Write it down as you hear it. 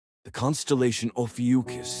The constellation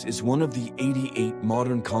Ophiuchus is one of the 88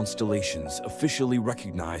 modern constellations officially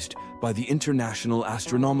recognized by the International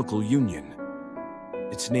Astronomical Union.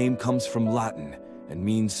 Its name comes from Latin and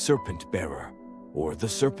means serpent bearer, or the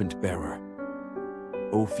serpent bearer.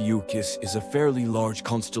 Ophiuchus is a fairly large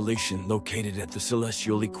constellation located at the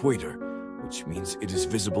celestial equator, which means it is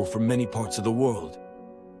visible from many parts of the world.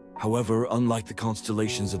 However, unlike the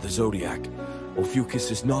constellations of the zodiac,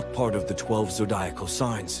 Ophiuchus is not part of the 12 zodiacal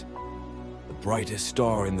signs. The brightest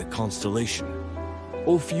star in the constellation,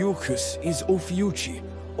 Ophiuchus, is Ophiuchi,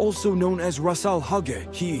 also known as Rasalhague.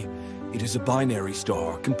 It is a binary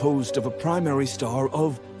star composed of a primary star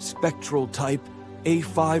of spectral type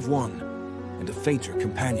A51 and a fainter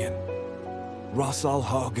companion.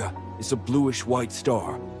 Rasalhague is a bluish-white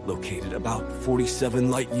star located about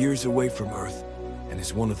 47 light-years away from Earth and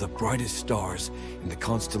is one of the brightest stars in the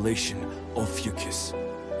constellation Ophiuchus.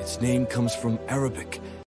 Its name comes from Arabic